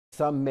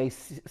some may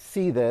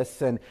see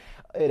this, and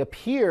it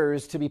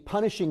appears to be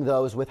punishing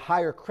those with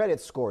higher credit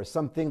scores,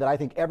 something that I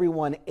think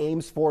everyone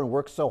aims for and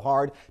works so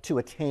hard to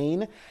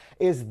attain.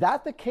 Is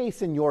that the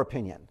case in your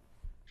opinion?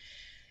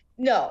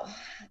 No,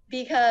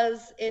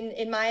 because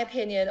in my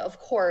opinion, of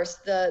course,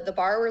 the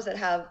borrowers that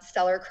have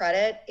stellar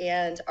credit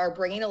and are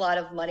bringing a lot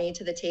of money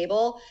to the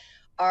table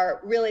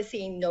are really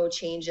seeing no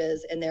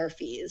changes in their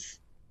fees.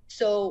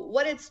 So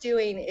what it's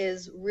doing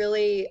is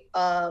really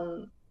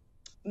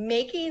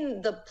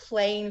making the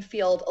playing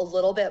field a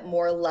little bit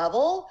more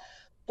level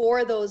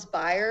for those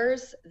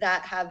buyers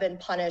that have been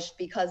punished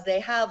because they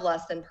have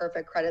less than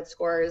perfect credit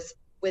scores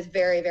with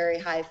very, very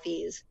high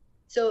fees.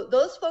 So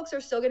those folks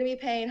are still going to be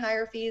paying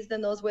higher fees than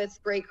those with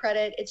great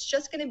credit. It's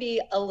just going to be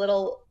a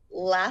little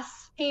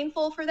less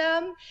painful for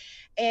them.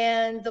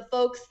 And the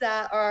folks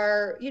that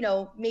are,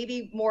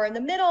 maybe more in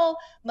the middle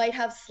might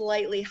have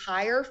slightly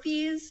higher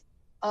fees.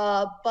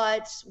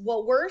 But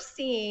what we're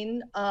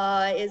seeing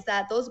is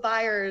that those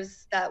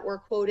buyers that were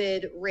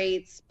quoted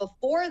rates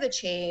before the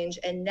change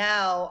and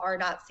now are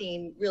not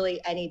seeing really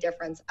any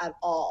difference at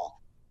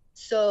all.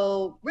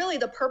 So really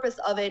the purpose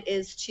of it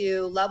is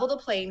to level the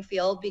playing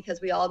field because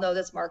we all know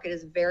this market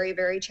is very,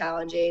 very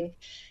challenging.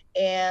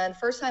 And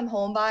first-time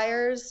home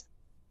buyers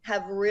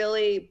have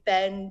really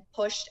been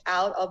pushed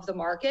out of the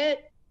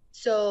market.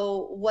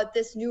 So what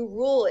this new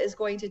rule is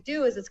going to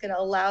do is it's going to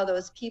allow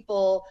those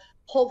people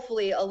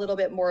hopefully a little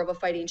bit more of a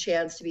fighting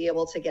chance to be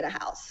able to get a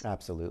house.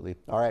 Absolutely.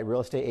 All right, real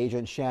estate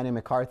agent Shannon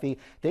McCarthy,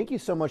 thank you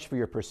so much for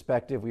your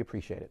perspective. We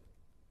appreciate it.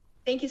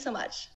 Thank you so much.